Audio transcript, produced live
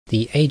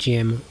The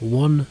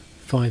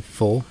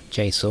AGM-154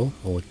 JSOW,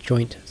 or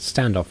Joint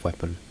Standoff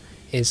Weapon,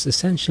 is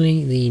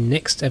essentially the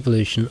next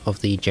evolution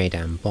of the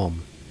Jdam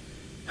bomb,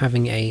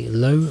 having a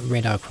low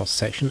radar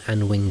cross-section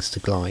and wings to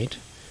glide,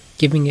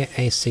 giving it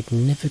a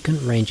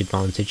significant range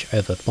advantage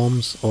over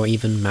bombs or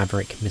even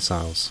Maverick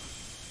missiles.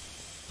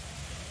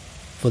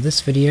 For this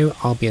video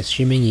I'll be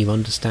assuming you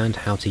understand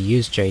how to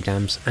use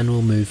Jdams and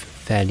will move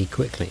fairly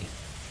quickly.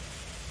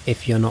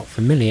 If you're not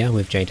familiar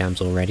with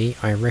Jdams already,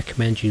 I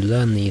recommend you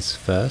learn these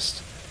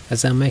first,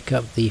 as they'll make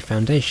up the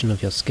foundation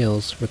of your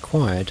skills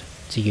required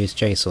to use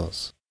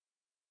JSOWs.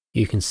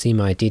 You can see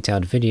my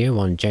detailed video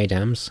on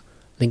Jdams,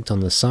 linked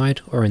on the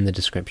side or in the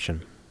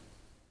description.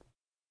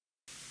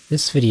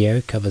 This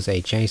video covers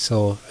a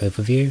JSOW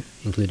overview,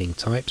 including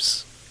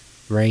types,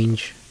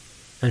 range,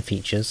 and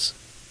features,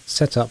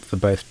 set up for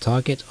both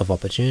target of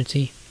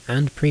opportunity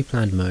and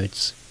pre-planned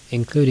modes,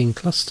 including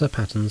cluster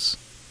patterns,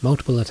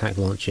 multiple attack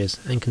launches,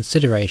 and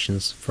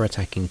considerations for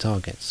attacking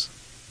targets.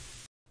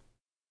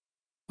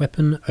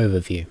 Weapon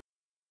overview.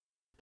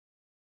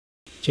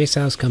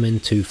 JSOWs come in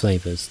two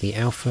flavours, the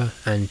Alpha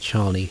and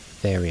Charlie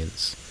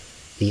variants.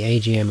 The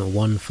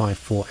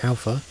AGM-154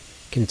 Alpha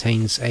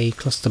contains a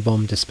cluster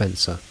bomb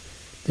dispenser.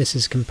 This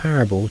is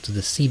comparable to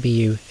the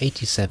CBU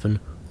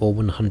 87 or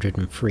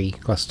 103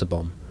 cluster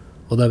bomb,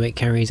 although it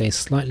carries a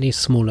slightly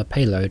smaller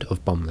payload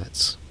of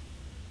bomblets.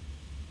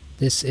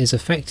 This is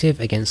effective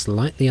against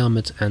lightly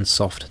armoured and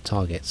soft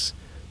targets,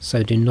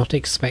 so do not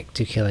expect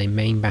to kill a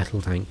main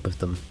battle tank with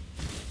them.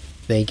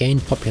 They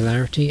gained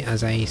popularity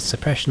as a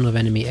suppression of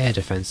enemy air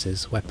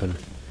defences weapon,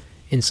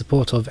 in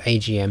support of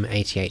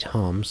AGM-88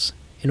 harms,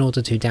 in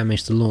order to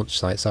damage the launch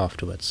sites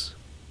afterwards.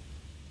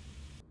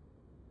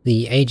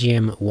 The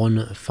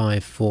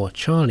AGM-154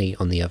 Charlie,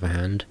 on the other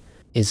hand,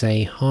 is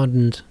a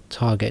hardened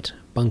target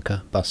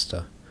bunker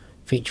buster,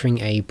 featuring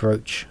a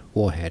broach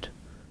warhead.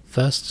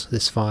 First,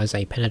 this fires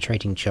a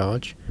penetrating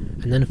charge,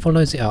 and then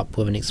follows it up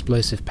with an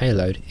explosive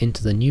payload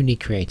into the newly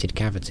created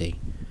cavity.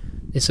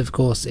 This of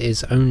course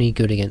is only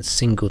good against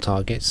single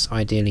targets,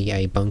 ideally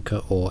a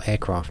bunker or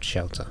aircraft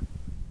shelter.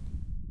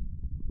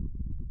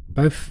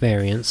 Both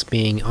variants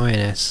being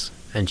INS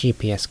and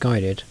GPS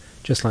guided,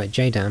 just like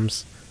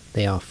Jdams,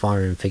 they are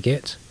fire and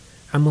forget,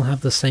 and will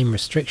have the same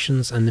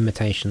restrictions and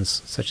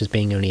limitations, such as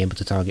being only able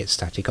to target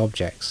static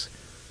objects,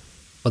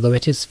 although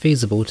it is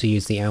feasible to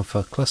use the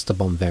Alpha cluster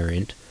bomb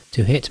variant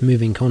to hit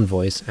moving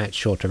convoys at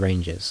shorter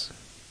ranges.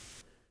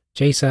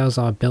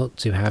 JSOWs are built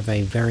to have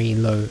a very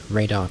low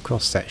radar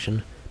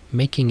cross-section,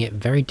 making it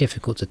very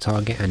difficult to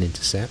target and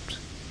intercept,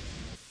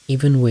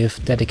 even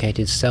with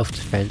dedicated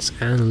self-defense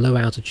and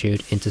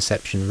low-altitude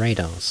interception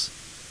radars.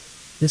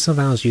 This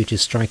allows you to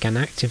strike an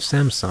active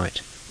SAM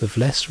site with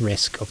less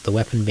risk of the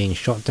weapon being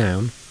shot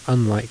down,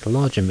 unlike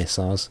larger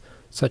missiles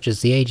such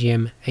as the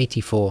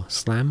AGM-84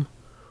 SLAM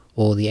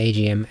or the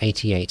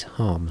AGM-88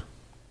 HARM.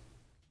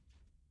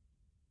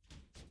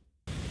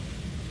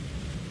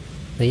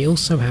 They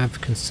also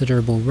have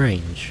considerable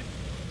range,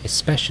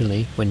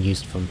 especially when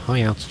used from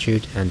high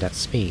altitude and at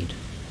speed.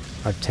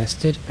 I've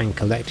tested and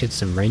collected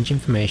some range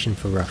information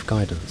for rough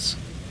guidance.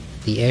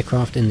 The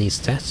aircraft in these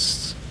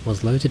tests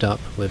was loaded up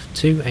with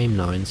 2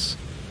 AIM-9s,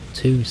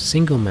 2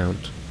 single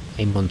mount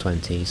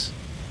AIM-120s,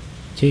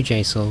 2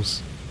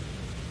 JSOWs,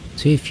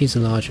 2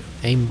 fuselage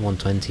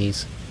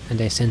AIM-120s,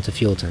 and a center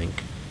fuel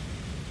tank.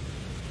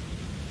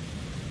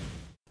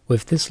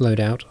 With this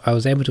loadout, I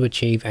was able to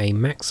achieve a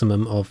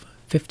maximum of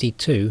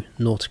 52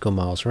 nautical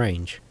miles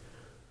range.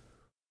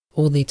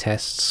 All the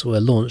tests were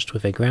launched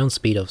with a ground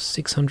speed of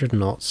 600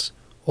 knots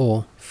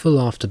or full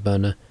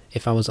afterburner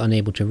if I was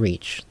unable to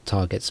reach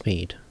target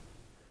speed.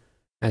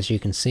 As you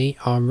can see,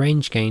 our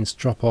range gains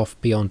drop off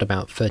beyond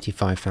about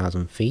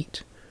 35,000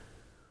 feet.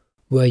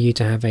 Were you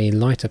to have a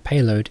lighter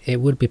payload, it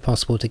would be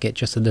possible to get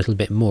just a little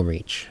bit more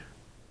reach.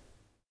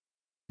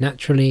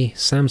 Naturally,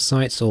 SAM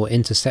sites or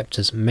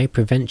interceptors may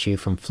prevent you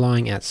from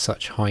flying at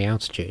such high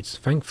altitudes.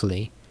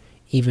 Thankfully,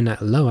 even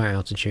at lower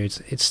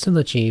altitudes, it still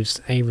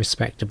achieves a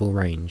respectable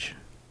range.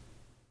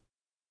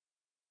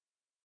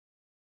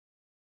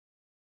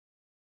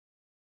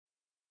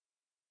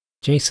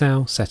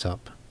 JSOW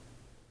Setup.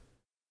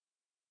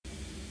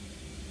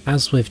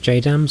 As with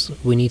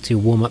Jdams, we need to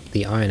warm up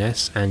the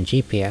INS and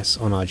GPS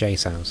on our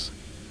JSOWs.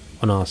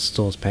 On our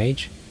stores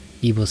page,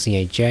 you will see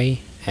a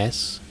J,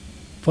 S,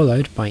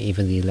 followed by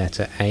either the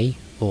letter A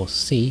or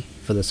C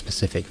for the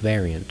specific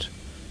variant.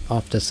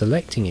 After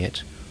selecting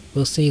it,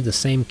 we'll see the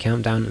same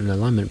countdown and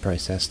alignment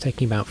process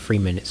taking about 3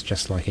 minutes,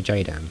 just like a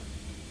Jdam.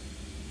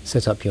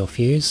 Set up your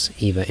fuse,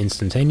 either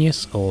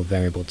instantaneous or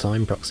variable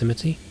time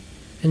proximity,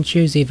 and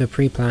choose either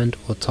pre-planned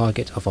or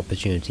target of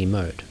opportunity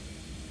mode.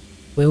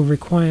 We'll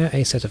require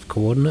a set of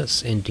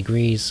coordinates in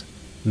degrees,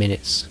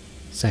 minutes,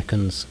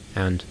 seconds,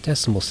 and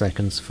decimal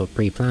seconds for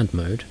pre-planned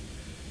mode,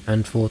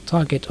 and for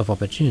target of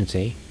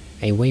opportunity,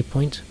 a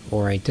waypoint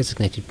or a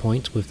designated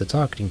point with the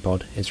targeting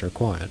pod is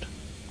required.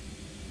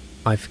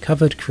 I've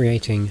covered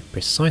creating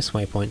precise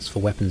waypoints for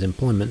weapons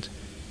employment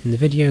in the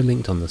video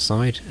linked on the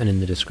side and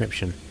in the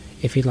description,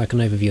 if you'd like an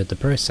overview of the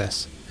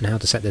process and how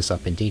to set this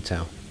up in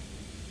detail.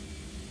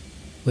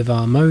 With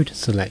our mode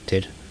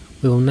selected,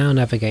 we will now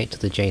navigate to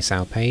the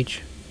JSOW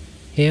page.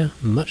 Here,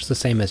 much the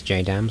same as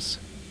Jdam's,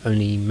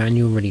 only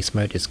manual release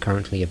mode is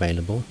currently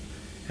available,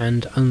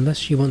 and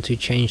unless you want to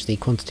change the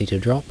quantity to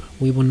drop,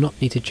 we will not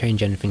need to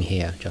change anything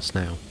here just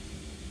now.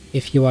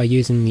 If you are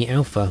using the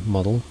alpha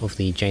model of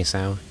the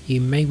JSOW,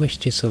 you may wish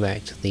to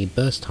select the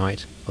burst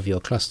height of your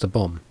cluster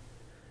bomb.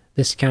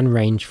 This can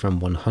range from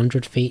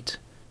 100 feet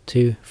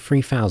to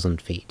 3000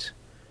 feet.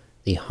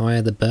 The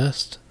higher the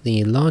burst,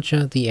 the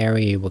larger the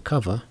area you will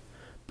cover,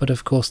 but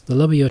of course the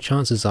lower your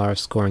chances are of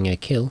scoring a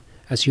kill,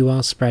 as you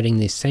are spreading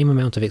the same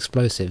amount of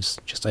explosives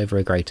just over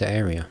a greater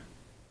area.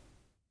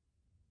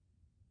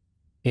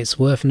 It's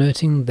worth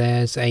noting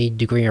there's a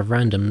degree of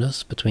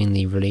randomness between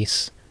the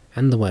release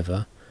and the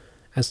weather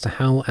as to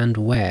how and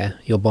where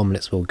your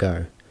bomblets will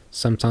go.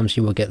 Sometimes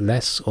you will get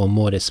less or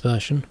more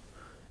dispersion,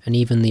 and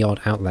even the odd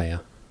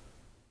outlayer.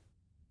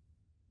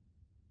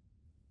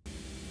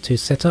 To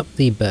set up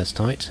the burst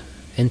height,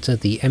 enter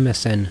the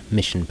MSN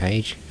mission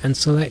page and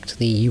select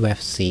the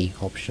UFC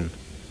option.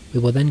 We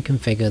will then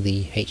configure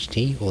the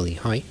HT or the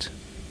height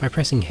by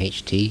pressing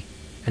HT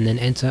and then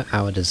enter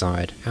our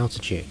desired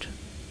altitude.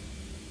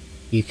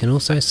 You can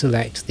also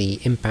select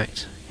the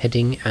impact,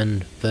 heading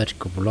and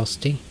vertical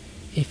velocity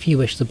if you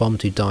wish the bomb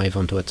to dive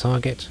onto a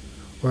target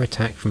or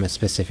attack from a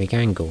specific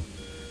angle.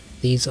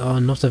 These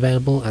are not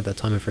available at the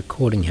time of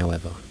recording,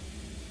 however.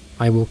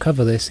 I will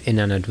cover this in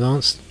an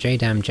advanced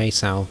Jdam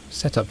JSOW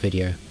setup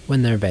video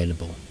when they're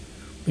available,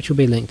 which will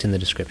be linked in the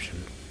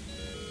description.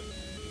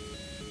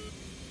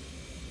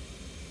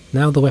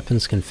 Now the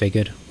weapon's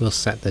configured, we'll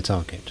set the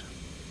target.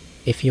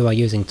 If you are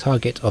using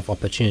target of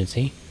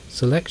opportunity,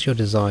 select your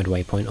desired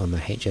waypoint on the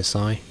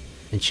HSI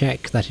and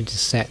check that it is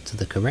set to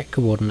the correct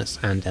coordinates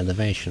and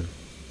elevation.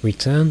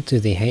 Return to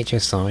the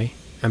HSI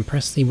and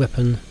press the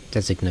Weapon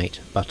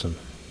Designate button.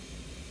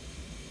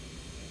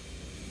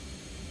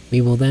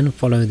 We will then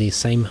follow the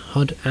same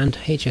HUD and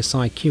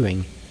HSI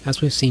queuing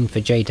as we've seen for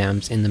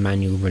Jdams in the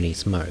manual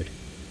release mode,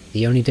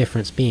 the only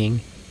difference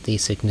being the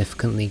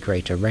significantly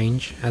greater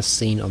range as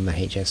seen on the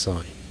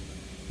HSI.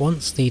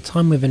 Once the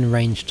time within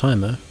range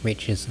timer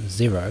reaches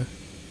 0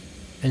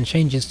 and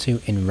changes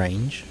to in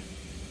range,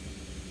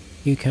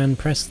 you can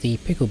press the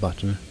pickle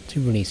button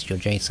to release your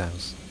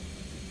JSOWs.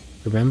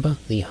 Remember,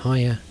 the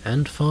higher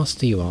and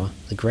faster you are,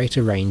 the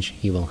greater range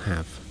you will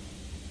have.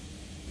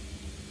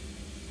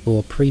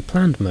 For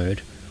pre-planned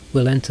mode,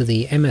 we'll enter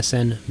the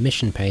MSN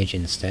mission page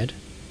instead.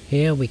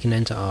 Here we can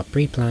enter our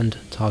pre-planned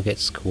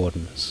target's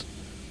coordinates.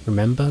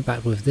 Remember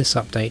that with this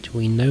update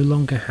we no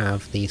longer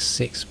have these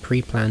 6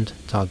 pre-planned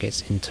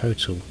targets in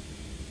total.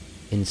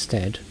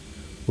 Instead,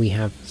 we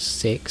have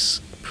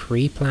 6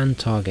 pre-planned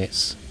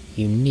targets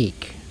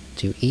unique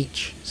to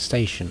each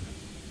station.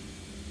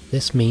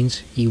 This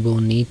means you will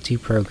need to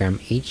program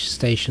each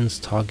station's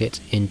target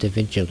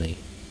individually.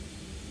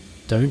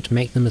 Don't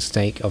make the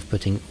mistake of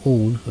putting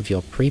all of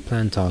your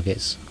pre-planned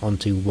targets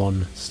onto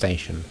one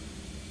station.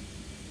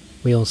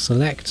 We'll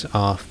select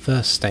our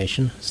first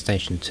station,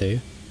 Station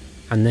 2,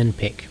 and then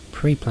pick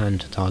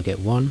pre-planned target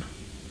 1,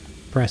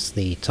 press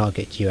the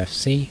target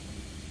UFC,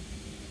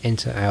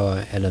 enter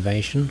our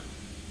elevation,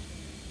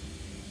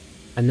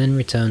 and then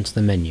return to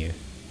the menu.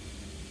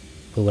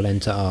 We will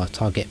enter our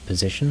target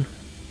position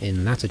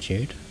in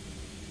latitude,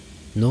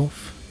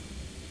 north,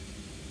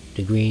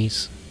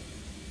 degrees,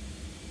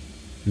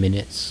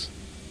 minutes,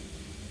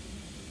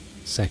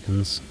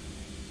 seconds,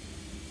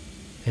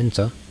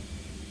 enter,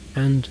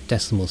 and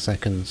decimal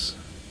seconds.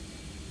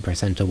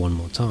 Press enter one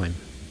more time.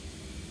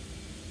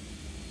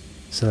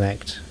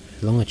 Select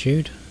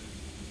longitude,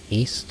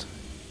 east,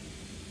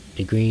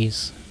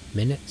 degrees,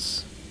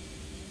 minutes,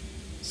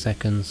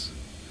 seconds,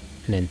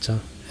 and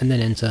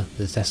then enter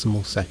the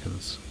decimal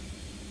seconds.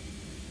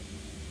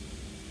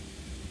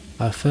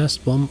 Our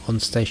first bomb on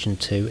Station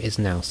 2 is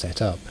now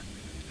set up,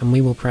 and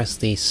we will press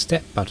the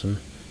step button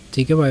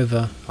to go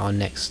over our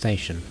next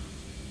station.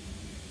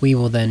 We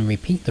will then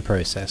repeat the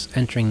process,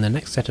 entering the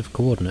next set of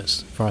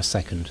coordinates for our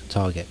second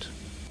target.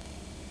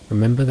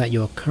 Remember that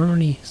your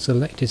currently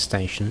selected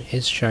station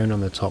is shown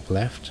on the top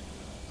left,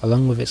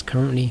 along with its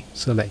currently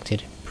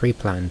selected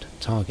pre-planned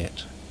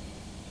target.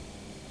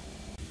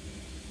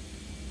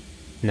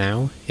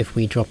 Now, if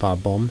we drop our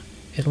bomb,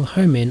 it'll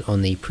home in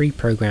on the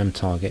pre-programmed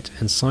target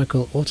and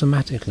cycle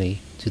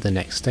automatically to the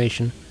next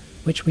station,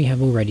 which we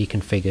have already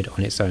configured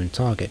on its own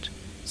target,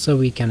 so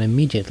we can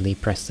immediately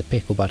press the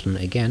pickle button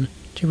again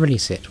to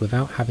release it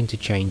without having to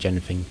change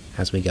anything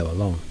as we go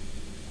along.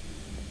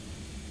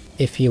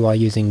 If you are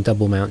using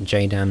double mount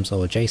Jdams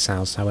or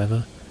JSOWs,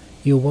 however,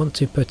 you'll want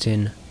to put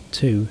in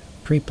 2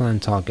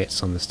 pre-planned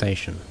targets on the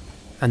station,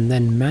 and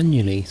then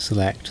manually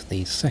select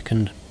the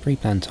second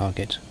pre-planned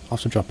target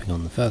after dropping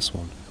on the first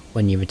one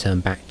when you return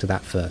back to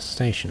that first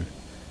station.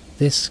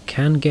 This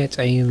can get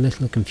a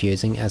little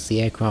confusing as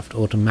the aircraft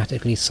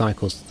automatically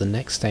cycles to the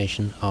next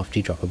station after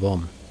you drop a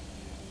bomb,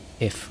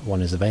 if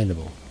one is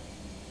available.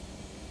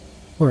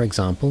 For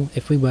example,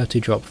 if we were to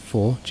drop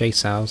 4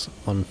 JSOWs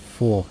on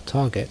 4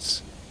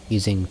 targets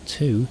using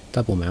 2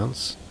 double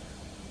mounts,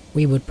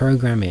 we would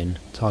program in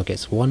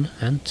targets 1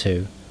 and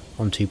 2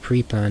 onto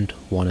pre-planned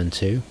 1 and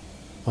 2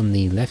 on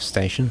the left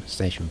station,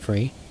 station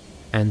 3,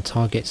 and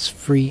targets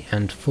 3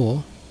 and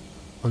 4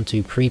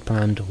 onto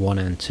pre-planned 1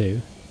 and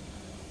 2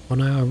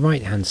 on our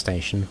right hand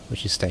station,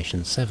 which is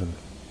station 7.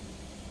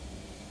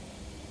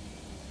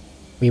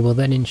 We will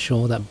then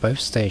ensure that both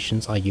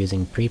stations are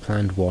using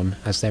pre-planned 1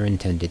 as their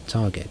intended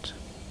target.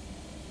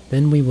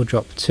 Then we will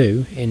drop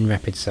 2 in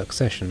rapid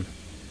succession.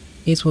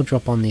 These will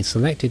drop on the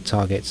selected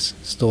targets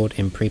stored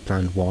in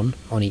pre-planned 1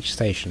 on each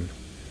station.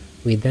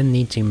 We then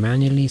need to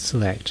manually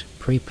select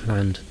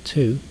pre-planned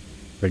 2,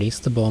 release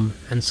the bomb,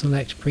 and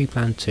select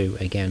pre-planned 2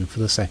 again for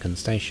the second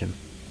station.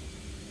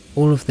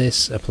 All of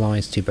this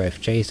applies to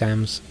both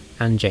Jdams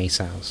and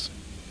JSOWs.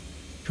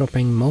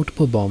 Dropping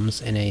multiple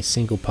bombs in a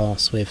single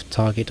pass with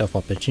target of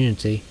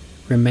opportunity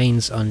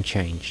remains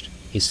unchanged.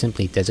 You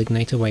simply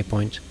designate a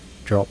waypoint,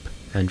 drop,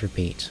 and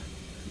repeat,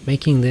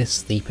 making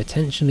this the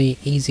potentially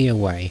easier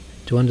way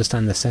to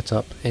understand the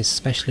setup,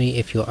 especially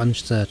if you're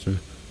uncertain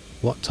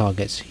what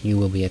targets you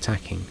will be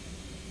attacking.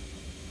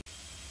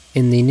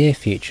 In the near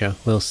future,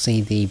 we'll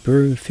see the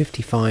Bru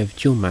 55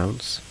 dual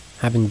mounts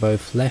having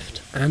both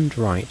left and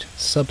right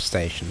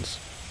substations,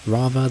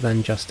 rather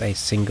than just a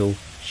single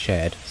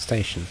shared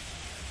station.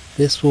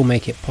 This will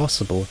make it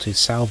possible to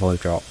salvo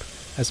drop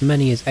as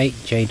many as 8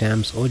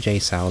 Jdams or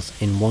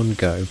JSOWs in one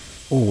go,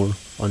 all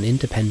on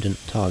independent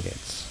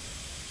targets.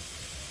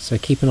 So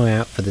keep an eye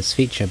out for this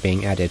feature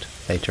being added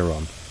later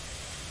on.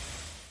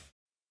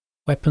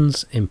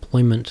 Weapons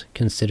employment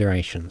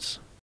considerations.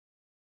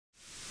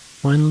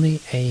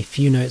 Finally, a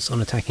few notes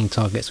on attacking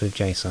targets with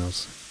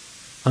JSOWs.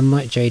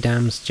 Unlike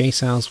Jdams,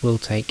 JSOWs will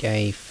take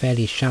a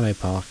fairly shallow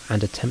path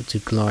and attempt to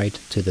glide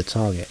to the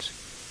target.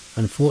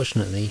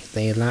 Unfortunately,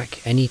 they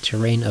lack any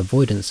terrain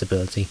avoidance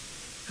ability,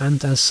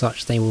 and as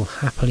such they will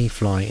happily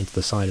fly into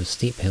the side of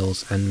steep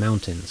hills and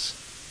mountains.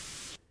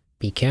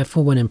 Be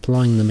careful when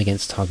employing them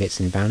against targets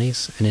in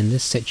valleys, and in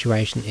this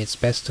situation it's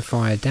best to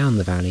fire down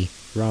the valley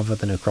rather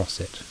than across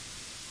it.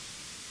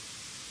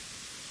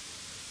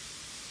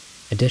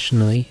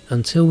 Additionally,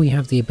 until we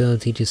have the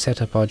ability to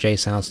set up our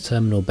JSOW's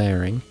terminal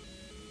bearing,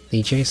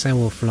 the JSOW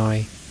will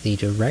fly the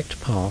direct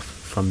path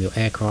from your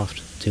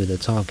aircraft to the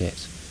target,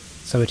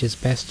 so it is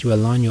best to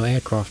align your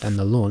aircraft and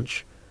the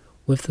launch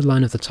with the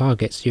line of the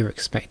targets you're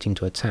expecting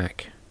to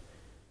attack,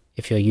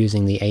 if you're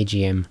using the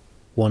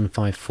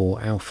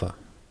AGM-154 Alpha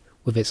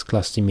with its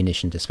cluster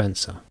munition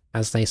dispenser,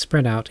 as they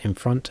spread out in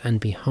front and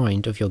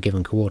behind of your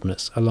given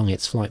coordinates along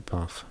its flight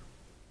path.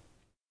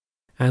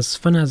 As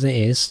fun as it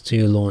is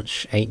to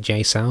launch 8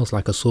 JSOWs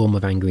like a swarm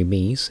of angry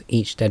bees,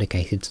 each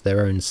dedicated to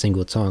their own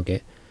single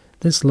target,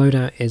 this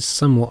loadout is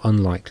somewhat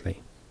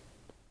unlikely.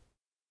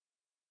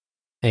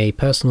 A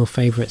personal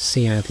favourite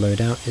SEAD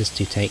loadout is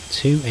to take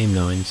 2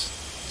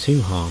 AIM-9s,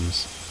 2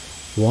 harms,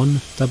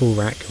 1 double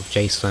rack of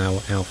JSOW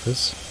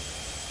Alphas,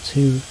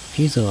 2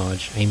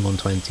 fuselage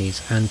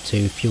AIM-120s and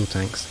 2 fuel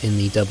tanks in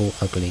the double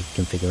ugly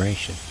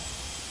configuration,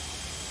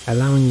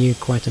 allowing you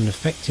quite an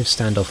effective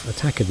standoff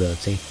attack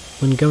ability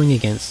when going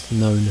against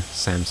known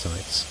SAM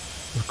sites.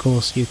 Of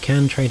course, you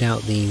can trade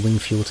out the wing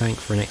fuel tank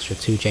for an extra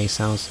 2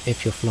 JSOWs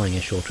if you're flying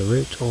a shorter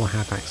route or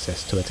have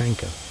access to a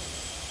tanker.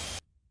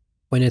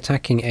 When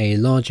attacking a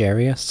large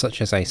area,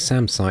 such as a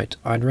SAM site,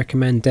 I'd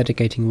recommend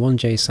dedicating 1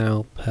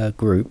 JSOW per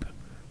group,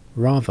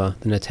 rather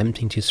than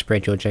attempting to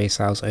spread your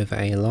JSOWs over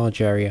a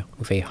large area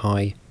with a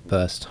high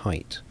burst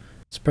height.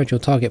 Spread your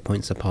target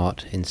points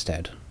apart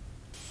instead.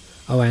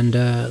 Oh, and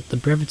the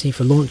brevity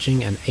for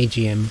launching an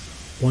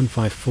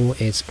AGM-154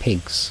 is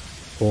PIGS,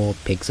 or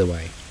pigs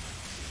away.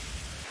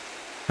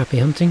 Happy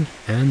hunting,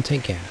 and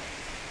take care.